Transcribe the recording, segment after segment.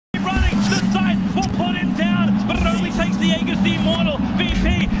Immortal,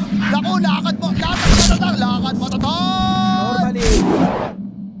 VP. Naku, lakad mo to. Normally.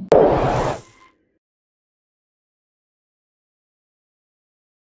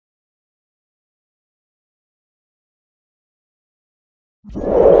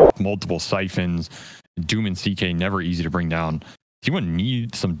 Multiple siphons, Doom and CK never easy to bring down. T1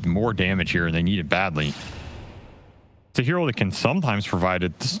 needs some more damage here, and they need it badly. It's a hero that can sometimes provide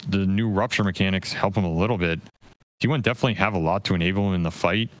it. The new rupture mechanics help him a little bit. T1 definitely have a lot to enable him in the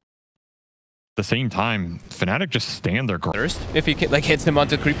fight. At the same time, Fnatic just stand their ground. First, if he like hits him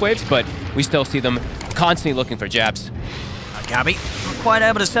onto creep waves, but we still see them constantly looking for jabs. Gabby, not quite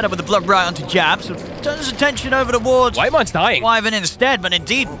able to set up with the blood right onto jab, so turns his attention over towards Whitemon's dying. Wyvern instead, but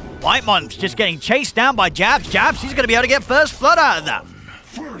indeed, Whitemon's just getting chased down by jabs. Jabs, he's going to be able to get first blood out of that.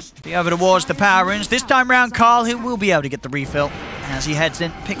 Be over towards the power runes. This time round, Carl, he will be able to get the refill as he heads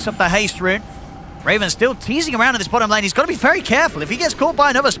in, picks up the haste rune. Raven still teasing around in this bottom lane. He's got to be very careful. If he gets caught by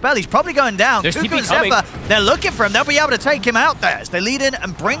another spell, he's probably going down. Cuckoo and Zephyr, they're looking for him. They'll be able to take him out there as they lead in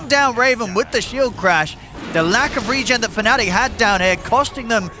and bring down Raven with the shield crash. The lack of regen that Fnatic had down here, costing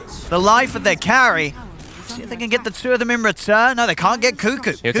them the life of their carry. See if they can get the two of them in return. No, they can't get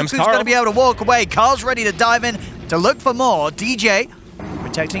Cuckoo. Cuckoo's going to be able to walk away. Carl's ready to dive in to look for more. DJ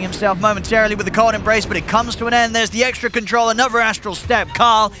protecting himself momentarily with the cold embrace, but it comes to an end. There's the extra control, another astral step.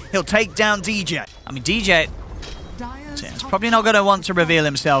 Carl, he'll take down DJ. I mean, DJ is probably not going to want to reveal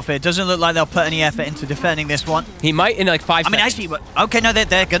himself here. Doesn't look like they'll put any effort into defending this one. He might in like 5 seconds. Actually, okay, no,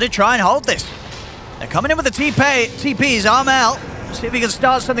 they're going to try and hold this. They're coming in with the TPs, arm out. See if he can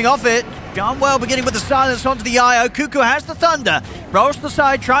start something off it. Done well, beginning with the silence onto the IO. Cuckoo has the thunder. Rolls to the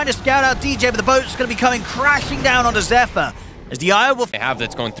side, trying to scout out DJ, but the boat's going to be coming crashing down onto Zephyr. As the IO will... They have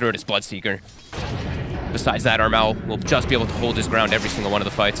that's going through it is Bloodseeker. Besides that, Armel will just be able to hold his ground every single one of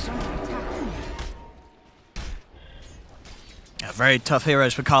the fights. Yeah, very tough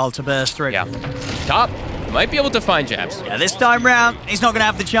heroes for Carl to burst through. Yeah. Top. Might be able to find jabs. Yeah, this time round, he's not going to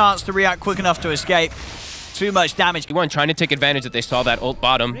have the chance to react quick enough to escape. Too much damage. T1 trying to take advantage that they saw that ult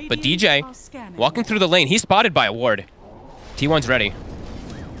bottom, but DJ walking through the lane. He's spotted by a ward. T1's ready.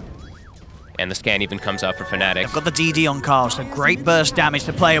 And the scan even comes up for Fnatic. They've got the DD on Carl, so great burst damage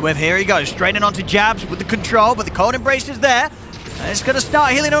to play with. Here he goes, straight in onto jabs with the control, but the cold embrace is there. And it's going to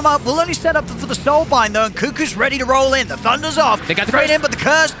start healing him up. We'll only set up for the soulbind though, and Cuckoo's ready to roll in. The thunder's off. They got the straight in, but the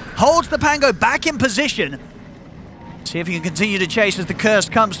curse holds the Pango back in position. See if he can continue to chase as the curse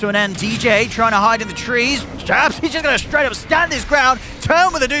comes to an end. DJ trying to hide in the trees. Jabs, he's just going to straight up stand his ground,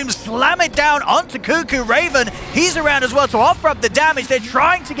 turn with the Doom, slam it down onto Cuckoo. Raven, he's around as well to offer up the damage. They're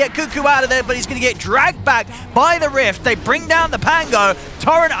trying to get Cuckoo out of there, but he's going to get dragged back by the rift. They bring down the Pango.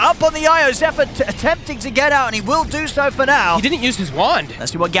 Torrent up on the IO. Zephyr attempting to get out, and he will do so for now. He didn't use his wand.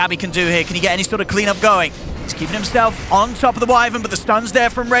 Let's see what Gabby can do here. Can he get any sort of cleanup going? He's keeping himself on top of the Wyvern, but the stun's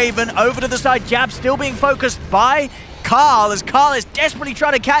there from Raven. Over to the side, Jab still being focused by Carl, as Carl is desperately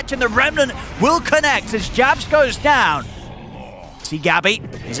trying to catch him. The Remnant will connect as Jabs goes down. See Gabby,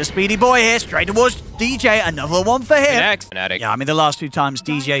 he's a speedy boy here, straight towards DJ, another one for him. Fnatic. Yeah, I mean, the last 2 times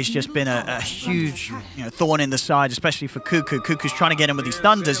DJ's just been a huge thorn in the side, especially for Cuckoo. Cuckoo's trying to get him with these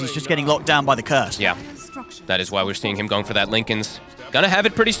thunders, he's just getting locked down by the curse. Yeah, that is why we're seeing him going for that Lincoln's. Gonna have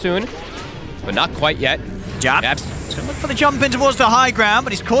it pretty soon, but not quite yet. Jabs. He's going to look for the jump in towards the high ground,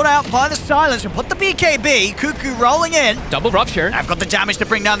 but he's caught out by the silence and put the BKB. Cuckoo rolling in. Double rupture. I've got the damage to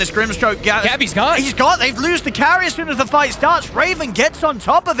bring down this Grimstroke. Gabby's gone. He's gone. They've lost the carry as soon as the fight starts. Raven gets on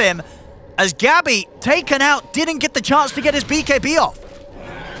top of him as Gabby, taken out, didn't get the chance to get his BKB off.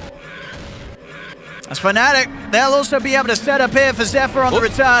 As Fnatic, they'll also be able to set up here for Zephyr on the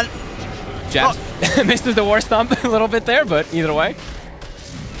return. Jabs misses the war stomp a little bit there, but either way.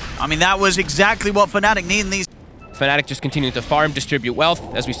 I mean, that was exactly what Fnatic need in these. Fnatic just continuing to farm, distribute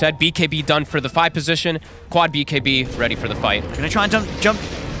wealth. As we said, BKB done for the 5 position. Quad BKB ready for the fight. Gonna try and jump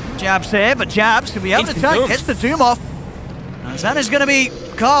Jabs here, but Jabs will be able to turn, gets the Doom off. As that is gonna be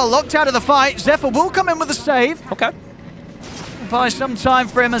Carl locked out of the fight. Zephyr will come in with a save. Okay. Buy some time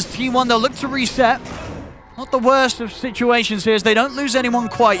for him as T1, they'll look to reset. Not the worst of situations here as they don't lose anyone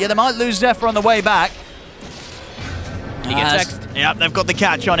quite yet. They might lose Zephyr on the way back. He gets next. Yep, they've got the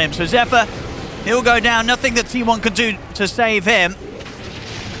catch on him. So Zephyr, he'll go down. Nothing that T1 can do to save him.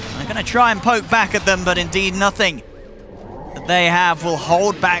 They're going to try and poke back at them, but indeed nothing that they have will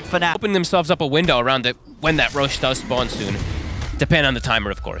hold back for now. Open themselves up a window around it when that Roche does spawn soon. Depend on the timer,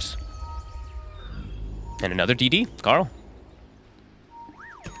 of course. And another DD, Carl.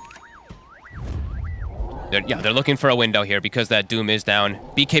 They're looking for a window here because that Doom is down.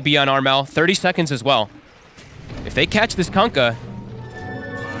 BKB on Armel, 30 seconds as well. If they catch this Kunkka...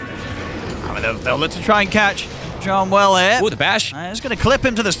 I mean, they'll look to try and catch John Well here. Ooh, the bash. He's going to clip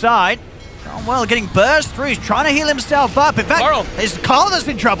him to the side. John Well getting burst through. He's trying to heal himself up. In fact, it's Carl that's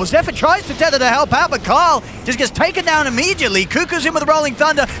in trouble. Zephyr tries to tether to help out, but Carl just gets taken down immediately. Cuckoo's in with the Rolling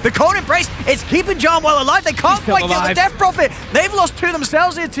Thunder. The cold embrace, it's keeping John Well alive. They can't quite kill the Death Prophet. They've lost two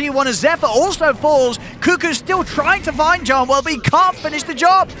themselves here, T1, as Zephyr also falls. Cuckoo's still trying to find John Well, but he can't finish the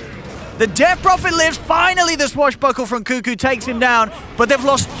job. The Death Prophet lives. Finally, the swashbuckle from Cuckoo takes him down, but they've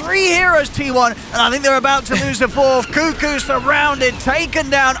lost 3 heroes, T1, and I think they're about to lose a 4th. Cuckoo surrounded,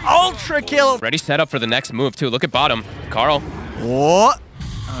 taken down, ultra kill. Ready set up for the next move, too. Look at bottom. Carl. What?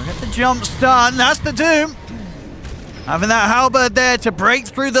 Oh, get the jump stun. That's the Doom. Having that halberd there to break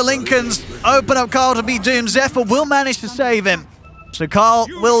through the Lincolns, open up Carl to be Doom. Zephyr will manage to save him. So Carl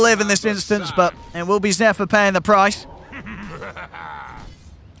will live in this instance, but it will be Zephyr paying the price.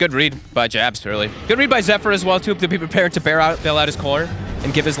 Good read by Jabs early. Good read by Zephyr as well, too, to be prepared to bail out his core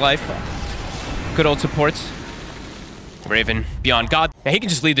and give his life. Good old supports. Raven, beyond God. Yeah, he can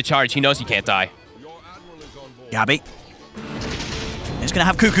just lead the charge. He knows he can't die. Gabby. He's going to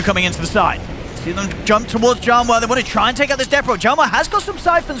have Cuckoo coming into the side. See them jump towards John Well. They want to try and take out this Death Prophet. John Well has got some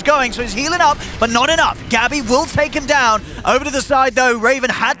siphons going, so he's healing up, but not enough. Gabby will take him down. Over to the side, though,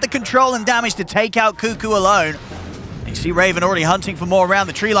 Raven had the control and damage to take out Cuckoo alone. You see Raven already hunting for more around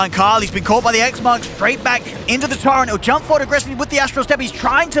the tree line. Carl, he's been caught by the X-Mark, straight back into the torrent. He'll jump forward aggressively with the Astral Step. He's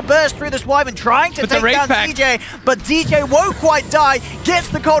trying to burst through this Wyvern, trying to take down DJ, but DJ won't quite die. Gets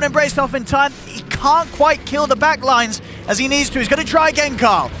the Cold Embrace off in time. He can't quite kill the backlines as he needs to. He's going to try again,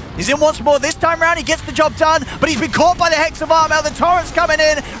 Carl. He's in once more. This time round, he gets the job done, but he's been caught by the Hex of Armel. The torrent's coming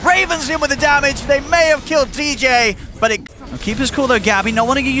in. Raven's in with the damage. They may have killed DJ, but it... Keep his cool, though, Gabby. Not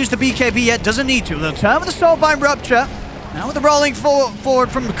wanting to use the BKB yet. Doesn't need to. They'll turn with the Soulbind Rupture. Now with the rolling forward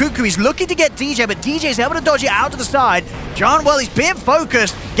from the Cuckoo, he's looking to get DJ, but DJ's able to dodge it out to the side. John Well, he's being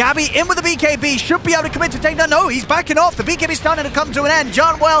focused. Gabby in with the BKB, should be able to commit to take down. No, he's backing off. The BKB's starting to come to an end.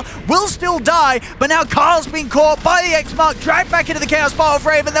 John Well will still die, but now Carl's been caught by the X-Mark, dragged back into the Chaos Bottle of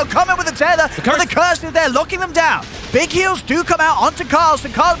Raven. They'll come in with a tether, but the curse is there, locking them down. Big heals do come out onto Carl, so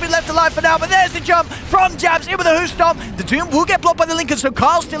Carl's been left alive for now, but there's the jump from Jabs in with a Who Stomp. The Doom will get blocked by the Lincoln, so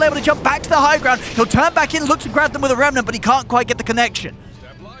Carl's still able to jump back to the high ground. He'll turn back in, look to grab them with a Remnant, but he can't quite get the connection.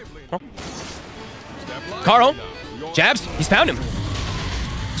 Carl, Jabs, he's found him.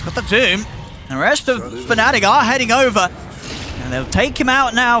 He's got the Doom. The rest of Fnatic are heading over, and they'll take him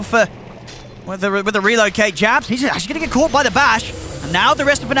out now for with the relocate. Jabs, he's actually going to get caught by the bash. And now the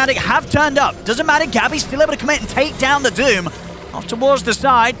rest of Fnatic have turned up. Doesn't matter, Gabby's still able to commit and take down the Doom. Off towards the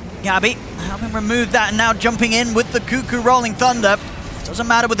side, Gabby helping remove that, and now jumping in with the Cuckoo Rolling Thunder. Doesn't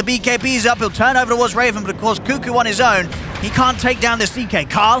matter with the BKBs up, he'll turn over towards Raven, but of course Cuckoo on his own. He can't take down this CK.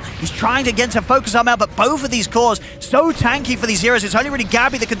 Carl, he's trying to get to focus on him out, but both of these cores so tanky for these heroes. It's only really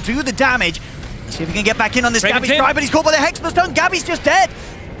Gabby that can do the damage. Let's see if he can get back in on this Gabby's try, but he's caught by the Hex of the Stone. Gabby's just dead.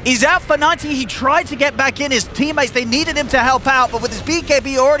 He's out for 90. He tried to get back in. His teammates, they needed him to help out, but with his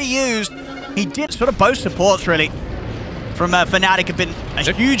BKB already used, he did sort of both supports, really, from Fnatic have been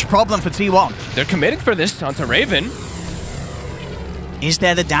a huge problem for T1. They're committing for this onto Raven. Is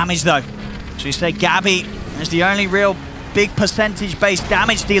there the damage, though? So you say Gabby is the only real big percentage-based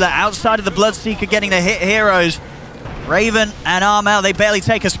damage dealer outside of the Bloodseeker getting to hit heroes. Raven and Armel, they barely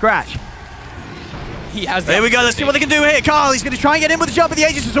take a scratch. He has there we go, let's see what they can do here. Carl, he's going to try and get in with the jump of the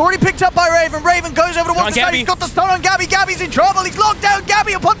Aegis. It's already picked up by Raven. Raven goes over to one side. He's got the stun on Gabby. Gabby's in trouble. He's locked down.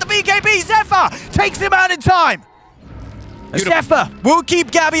 Gabby will put the BKB. Zephyr takes him out in time. Zephyr will keep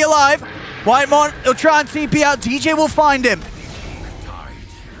Gabby alive. Whitemon, he'll try and TP out. DJ will find him.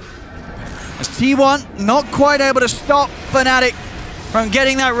 As T1 not quite able to stop Fnatic from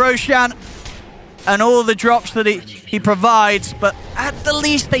getting that Roshan and all the drops that he provides, but at the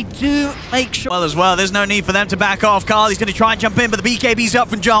least they do make sure as well. There's no need for them to back off. Carl, he's going to try and jump in, but the BKB's up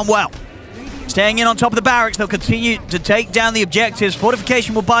from John Well. Staying in on top of the barracks, they'll continue to take down the objectives.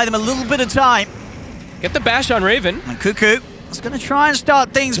 Fortification will buy them a little bit of time. Get the bash on Raven. And Cuckoo is going to try and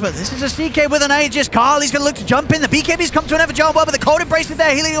start things, but this is a CK with an Aegis. Carl, he's going to look to jump in. The BKB's come to an ever John Well, but the Cold Embrace is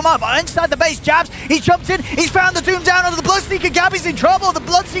there, healing him up. Inside the base, Jabs, he jumps in. He's found the Doom down onto the Bloodseeker. Gabby's in trouble. The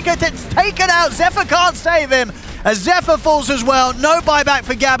Bloodseeker gets taken out. Zephyr can't save him. As Zephyr falls as well. No buyback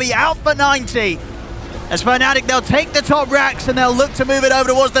for Gabby, out for 90. As Fnatic, they'll take the top racks and they'll look to move it over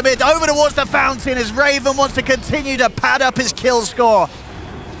towards the mid, over towards the fountain, as Raven wants to continue to pad up his kill score.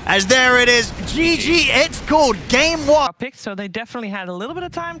 As there it is, GG, it's called Game 1. So they definitely had a little bit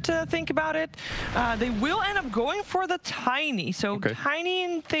of time to think about it. They will end up going for the Tiny. So Tiny,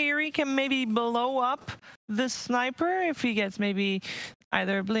 in theory, can maybe blow up the Sniper if he gets maybe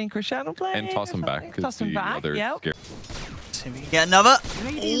either Blink or Shadow Blade. And toss him back. Toss him back, yep. See if we can get another.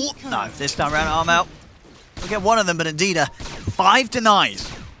 Ooh, no, this time around, arm out. We'll get one of them, but indeed 5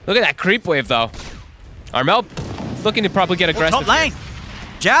 denies. Look at that creep wave, though. Armel looking to probably get aggressive. Top lane.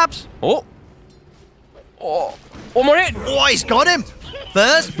 Jabs. Oh. Oh. One more hit. Oh, he's got him.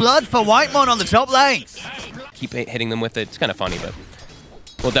 First blood for Whitemon on the top lane. Keep hitting them with it. It's kind of funny, but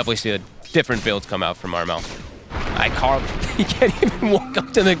we'll definitely see a different builds come out from Armel. Carl, he can't even walk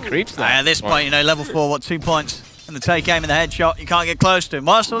up to the creeps now. At this point, you know, level 4, what, 2 points in the take aim and the headshot. You can't get close to him.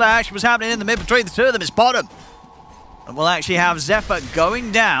 Whilst all that action was happening in the mid between the two of them, it's bottom. And we'll actually have Zephyr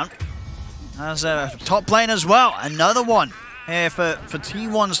going down as a top lane as well. Another one here for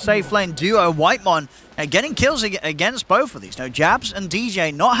T1's safe lane duo. Whitemon getting kills against both of these. Now, Jabs and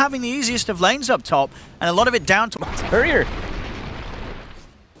DJ not having the easiest of lanes up top, and a lot of it down to Courier.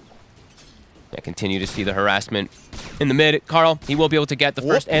 I continue to see the harassment in the mid. Carl, he will be able to get the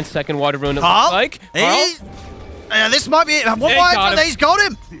first and second water rune. It looks like. Carl? This might be it. He's got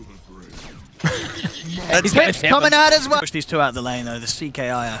him. The tip's coming out as well. Push these two out of the lane, though. The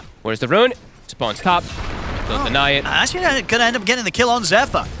CKIR. Where's the rune? Spawns top. Don't deny it. Actually, going to end up getting the kill on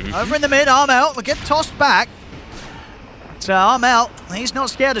Zephyr. Over in the mid, Armel will get tossed back. But Armel, he's not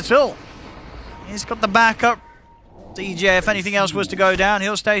scared at all. He's got the backup. DJ, if anything else was to go down,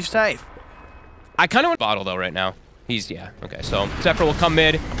 he'll stay safe. I kind of want bottle, though, right now. Okay, so Zephyr will come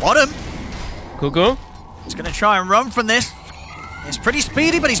mid. Bottom. Cuckoo. He's going to try and run from this. He's pretty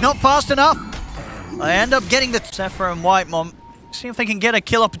speedy, but he's not fast enough. They end up getting the Zephyr and Whitemon. See if they can get a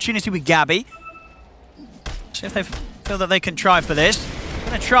kill opportunity with Gabby. See if they feel that they can try for this.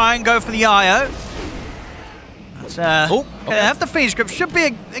 Going to try and go for the IO. But, okay. Have the Phoenix grip. Should be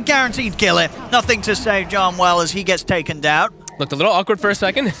a guaranteed kill here. Nothing to save John well as he gets taken down. Looked a little awkward for a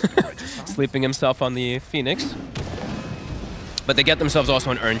second. Sleeping himself on the Phoenix. But they get themselves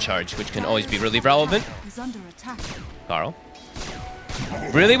also an Urn Charge, which can always be really relevant. He's under attack. Carl.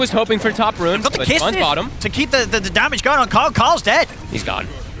 Really was hoping for top rune, got the but kiss on bottom. To keep the damage going on Carl. Carl's dead. He's gone.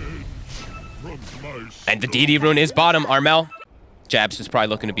 And the DD rune is bottom. Armel. Jabs is probably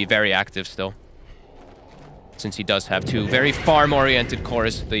looking to be very active still, since he does have two very farm-oriented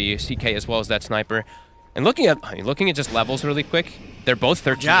cores, the CK as well as that sniper. And looking at just levels really quick, they're both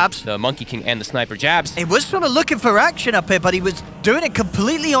 13. Jabs. The Monkey King and the Sniper. Jabs. He was sort of looking for action up here, but he was doing it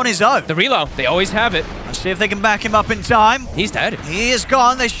completely on his own. The reload. They always have it. Let's see if they can back him up in time. He's dead. He is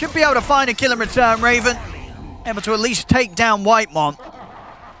gone. They should be able to find a kill in return. Raven able to at least take down Whitemon.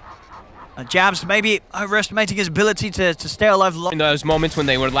 Jabs maybe overestimating his ability to stay alive long. In those moments when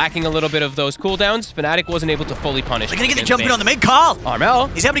they were lacking a little bit of those cooldowns, Fnatic wasn't able to fully punish. They're going to get the jump in on the mid. Carl. Armel.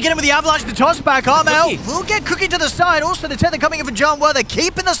 He's able to get him with the avalanche, the toss back. Armel will get Cookie to the side. Also, the tether coming in for John Ware. They're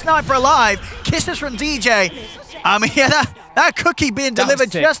keeping the sniper alive. Kisses from DJ. I mean, yeah, that Cookie being delivered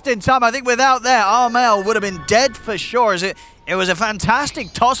just in time. I think without that, Armel would have been dead for sure. It was a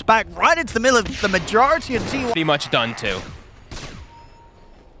fantastic toss back right into the middle of the majority of T1. Pretty much done too.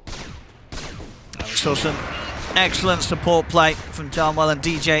 Saw some excellent support play from Darnwell and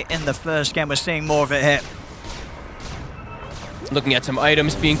DJ in the first game. We're seeing more of it here. Looking at some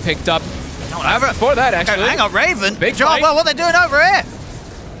items being picked up. However, before that, actually. Hang on, Raven. Big Darnwell, what are they doing over here?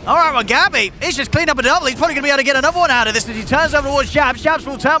 All right, well, Gabby, he's just cleaned up a double. He's probably going to be able to get another one out of this as he turns over towards Jabs. Jabs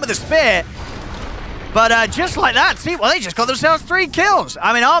will turn with a spear. But just like that, see, well, they just got themselves 3 kills.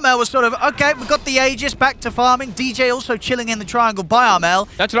 I mean, Armel was sort of, okay, we've got the Aegis back to farming. DJ also chilling in the triangle by Armel.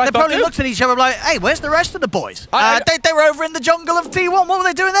 That's what I thought. They probably looked at each other like, hey, where's the rest of the boys? They were over in the jungle of T1. What were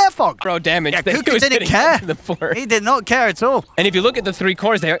they doing there, Fog? Bro, damage. Yeah, Cuckoo didn't care. He did not care at all. And if you look at the 3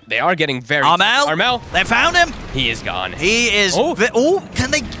 cores, they are getting very... Armel. They found him. He is gone. He is...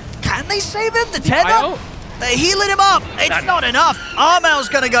 Can they save him? The tether? They're healing him up. It's not enough. Armel's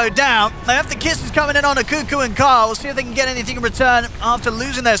going to go down. They have the kisses coming in on a Cuckoo and Carl. We'll see if they can get anything in return after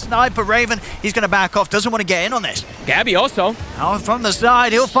losing their sniper. Raven, he's going to back off. Doesn't want to get in on this. Gabby also. From the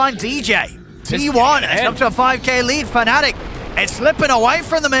side, he'll find DJ. T1, it's up to a 5k lead. Fnatic, it's slipping away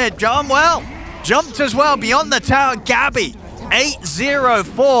from the mid. John Well jumped as well beyond the tower. Gabby,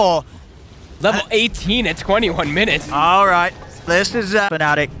 8-0-4. Level 18 at 21 minutes. All right, this is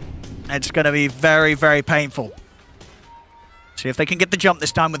Fnatic. It's going to be very, very painful. See if they can get the jump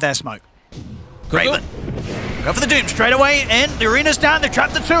this time with their smoke. Raven. Go for the Doom. Straight away in. The arena's down. They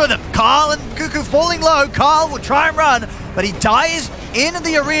trapped the 2 of them. Carl and Cuckoo falling low. Carl will try and run, but he dies in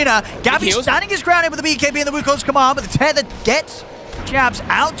the arena. Gabby standing his ground in with the BKB and the Wukong's command, but the tether gets Jabs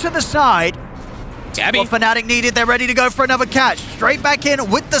out to the side. Gabby. What Fnatic needed, they're ready to go for another catch. Straight back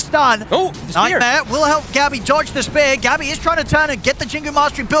in with the stun. Oh, Nightmare will help Gabby dodge the spear. Gabby is trying to turn and get the Jingu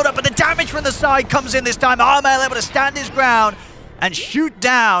Mastery build up, but the damage from the side comes in this time. Armel able to stand his ground and shoot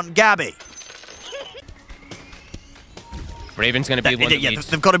down Gabby. Raven's going to be one of the leads.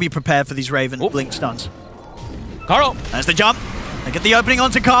 They've got to be prepared for these Raven blink stuns. Carl. There's the jump. They get the opening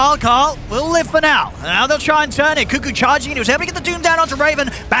onto Carl. Carl will live for now. Now they'll try and turn it. Cuckoo charging. He was able to get the Doom down onto Raven.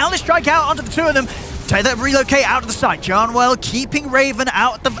 Boundless strike out onto the two of them. Take that relocate out of the side. Jarnwell keeping Raven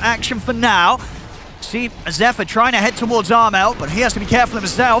out of action for now. See Zephyr trying to head towards Armel, but he has to be careful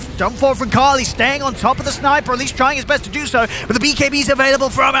himself. Don't fall from Carl. He's staying on top of the sniper, or at least trying his best to do so. But the BKB's available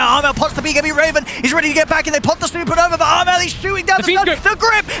for Armel. Armel pots the BKB Raven. He's ready to get back, and they pot the snoop over. But Armel, he's shooting down the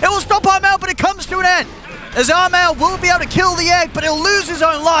grip. It will stop Armel, but it comes to an end. As Armel will be able to kill the egg, but he'll lose his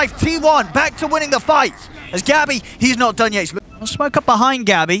own life. T1 back to winning the fight. As Gabby, he's not done yet. He'll smoke up behind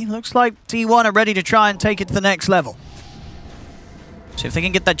Gabby. Looks like T1 are ready to try and take it to the next level. See if they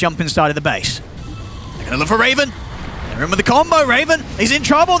can get that jump inside of the base. They're going to look for Raven. They're in with the combo. Raven, he's in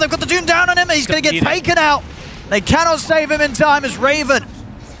trouble. They've got the Doom down on him. He's going to get taken out. They cannot save him in time as Raven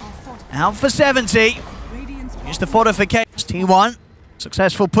out for 70. Use the fortification. T1,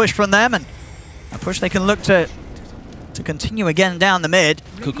 successful push from them, and a push they can look to continue again down the mid.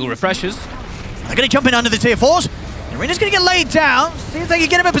 Cuckoo refreshes. They're going to jump in under the tier 4s. Arena's going to get laid down. See if they can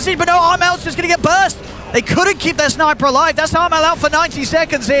get him in position, but no, Armel's just going to get burst. They couldn't keep their sniper alive. That's Armel out for 90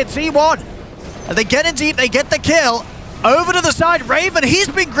 seconds here. T1. As they get in deep, they get the kill. Over to the side, Raven, he's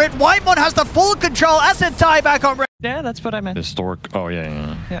been gripped. Whitemon has the full control. Asset tie back on Raven. Yeah, that's what I meant. Historic. Oh,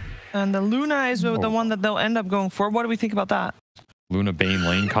 yeah. Yeah. And the Luna is the one that they'll end up going for. What do we think about that? Luna Bane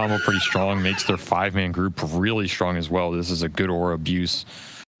lane combo pretty strong. Makes their 5-man group really strong as well. This is a good aura abuse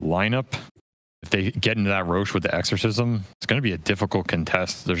lineup. If they get into that Roche with the Exorcism, it's going to be a difficult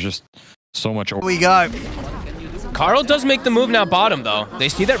contest. There's just so much. Here we go. Carl does make the move now bottom, though. They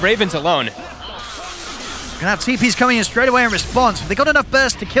see that Raven's alone. Gonna have TPs coming in straight away in response. They got enough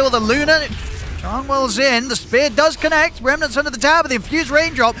burst to kill the Luna. Jarnwell's in. The spear does connect. Remnants under the tower, but the infused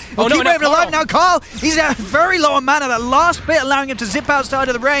raindrop will keep Raven alive. Now Carl, he's very low on mana. That last bit allowing him to zip outside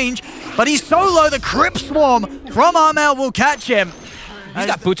of the range, but he's so low the Crypt Swarm from Armel will catch him. He's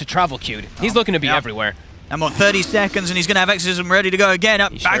got Boots of Travel queued. He's looking to be everywhere. And more 30 seconds, and he's going to have Exorcism ready to go again.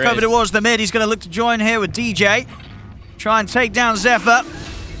 Back over towards the mid. He's going to look to join here with DJ. Try and take down Zephyr.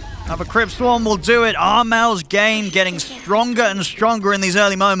 Another Crypt Swarm will do it. Armel's game getting stronger and stronger in these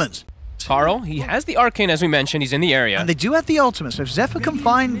early moments. Carl, he has the Arcane, as we mentioned. He's in the area. And they do have the ultimate, so if Zephyr can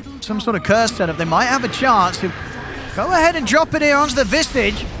find some sort of curse setup, they might have a chance to go ahead and drop it here onto the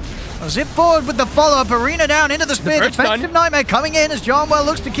Vistage. Zip forward with the follow-up. Arena down into the spear. Defensive Nightmare coming in as Jarnwell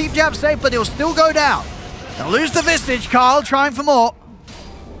looks to keep Jab safe, but he'll still go down. They'll lose the Vistage. Carl trying for more.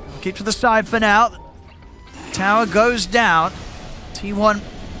 Keep to the side for now. Tower goes down. T1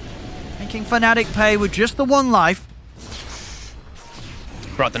 making Fnatic pay with just the one life.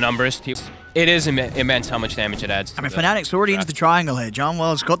 Brought the numbers. It is immense how much damage it adds. I mean, Fnatic's already into the triangle here.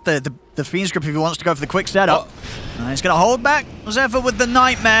 Jarnwell's got the Fiend's Grip if he wants to go for the quick setup. He's going to hold back Zephyr with the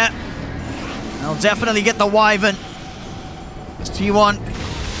Nightmare. They'll definitely get the Wyvern. It's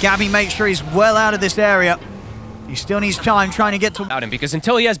T1. Gabby makes sure he's well out of this area. He still needs time trying to get to him because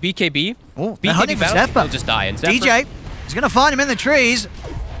until he has BKB, BKB battle, he'll just die. And Zephyr, DJ is going to find him in the trees.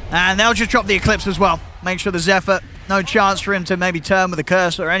 And they'll just drop the Eclipse as well. Make sure the Zephyr, no chance for him to maybe turn with a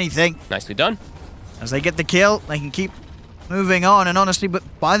curse or anything. Nicely done. As they get the kill, they can keep moving on. And honestly, but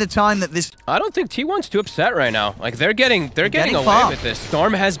by the time that this... I don't think T1's too upset right now. Like, they're getting away far with this.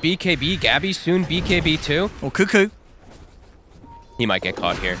 Storm has BKB. Gabby soon BKB too. Or Cuckoo. He might get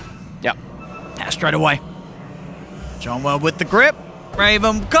caught here. Yeah. Yeah, straight away. Jarnwell with the grip.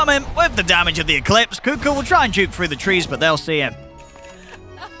 Raven coming with the damage of the Eclipse. Cuckoo will try and juke through the trees, but they'll see him.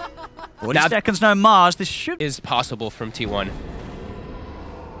 40 seconds, no Mars. This is possible from T1.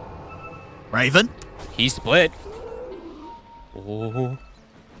 Raven. He split. Oh.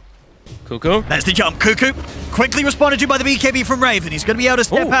 Cuckoo. There's the jump. Cuckoo quickly responded to by the BKB from Raven. He's going to be able to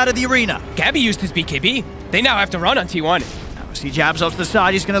step out of the arena. Gabby used his BKB. They now have to run on T1. Now we see Jabs off to the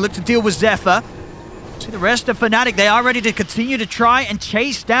side. He's going to look to deal with Zephyr. See the rest of Fnatic. They are ready to continue to try and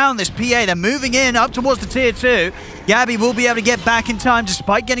chase down this PA. They're moving in up towards the tier 2. Gabby will be able to get back in time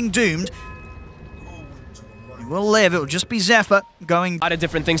despite getting doomed. He will live. It will just be Zephyr going. A lot of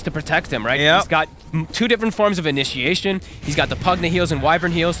different things to protect him, right? Yep. He's got 2 different forms of initiation. He's got the Pugna heals and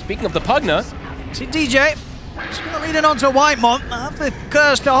Wyvern heals. Speaking of the Pugna, see DJ. He's going to lead it onto Whitemon. The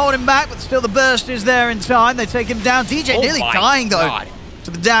curse to hold him back, but still the burst is there in time. They take him down. DJ nearly dying though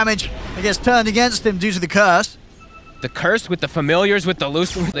to the damage. It gets turned against him due to the curse. The curse with the familiars, with the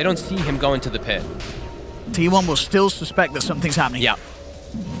loose, they don't see him go into the pit. T1 will still suspect that something's happening. Yeah.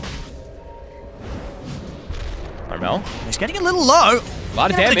 Armel. He's getting a little low. A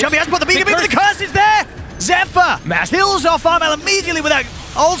lot of damage. The BKB, but the curse is there. Zephyr kills off Armel immediately with that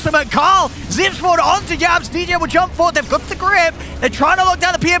ultimate. Carl zips forward onto Jabs. DJ will jump forward. They've got the grip. They're trying to lock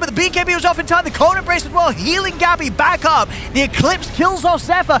down the PA, but the BKB was off in time. The cold embrace as well, healing Gabby back up. The Eclipse kills off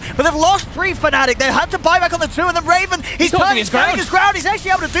Zephyr, but they've lost 3 Fnatic. They had to buy back on the 2, and then Raven, he's turning his ground. He's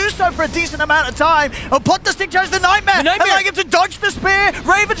actually able to do so for a decent amount of time. And put the stick charge, the Nightmare. Allowing him to dodge the spear.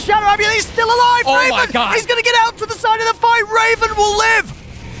 Raven, Shadow Amulet, he's still alive. Oh Raven, my God. he's going to get out to the side of the fight. Raven will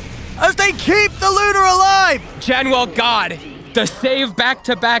live as they keep the Luna alive. Janwell, God, the save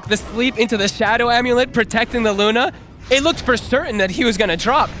back-to-back, the sleep into the Shadow Amulet, protecting the Luna. It looked for certain that he was going to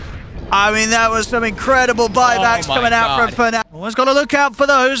drop. I mean, that was some incredible buybacks coming out from Fnatic. Always got to look out for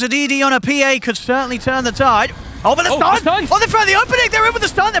those. A DD on a PA could certainly turn the tide. Oh, but the stun! Oh, they found the opening! They're in with the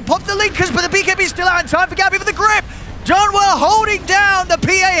stun. They popped the Linkers, but the BKB's still out in time for Gabby with the grip. Johnwell holding down the PA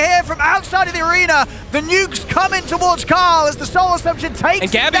here from outside of the arena. The nukes coming towards Carl as the Soul Assumption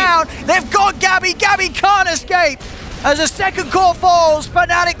takes him down. They've got Gabby. Gabby can't escape. As a second core falls,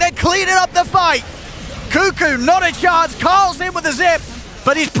 Fnatic, they're cleaning up the fight. Cuckoo, not a chance. Carl's in with the zip,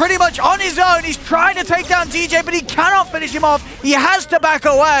 but he's pretty much on his own. He's trying to take down DJ, but he cannot finish him off. He has to back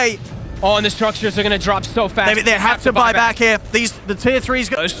away. Oh, and the structures are going to drop so fast. They have to buy back here. The tier 3's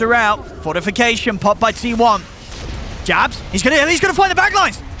goes throughout. Fortification popped by T1. Jabs, he's gonna find the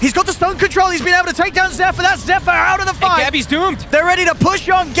backlines. He's got the stun control. He's been able to take down Zephyr. That's Zephyr out of the fight. And Gabby's doomed. They're ready to push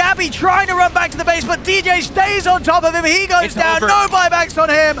on Gabby, trying to run back to the base, but DJ stays on top of him. He goes down. Over. No buybacks on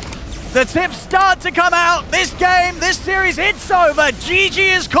him. The tips start to come out. This game, this series, it's over. GG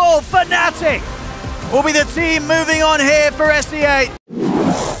is called. Fnatic will be the team moving on here for SE8.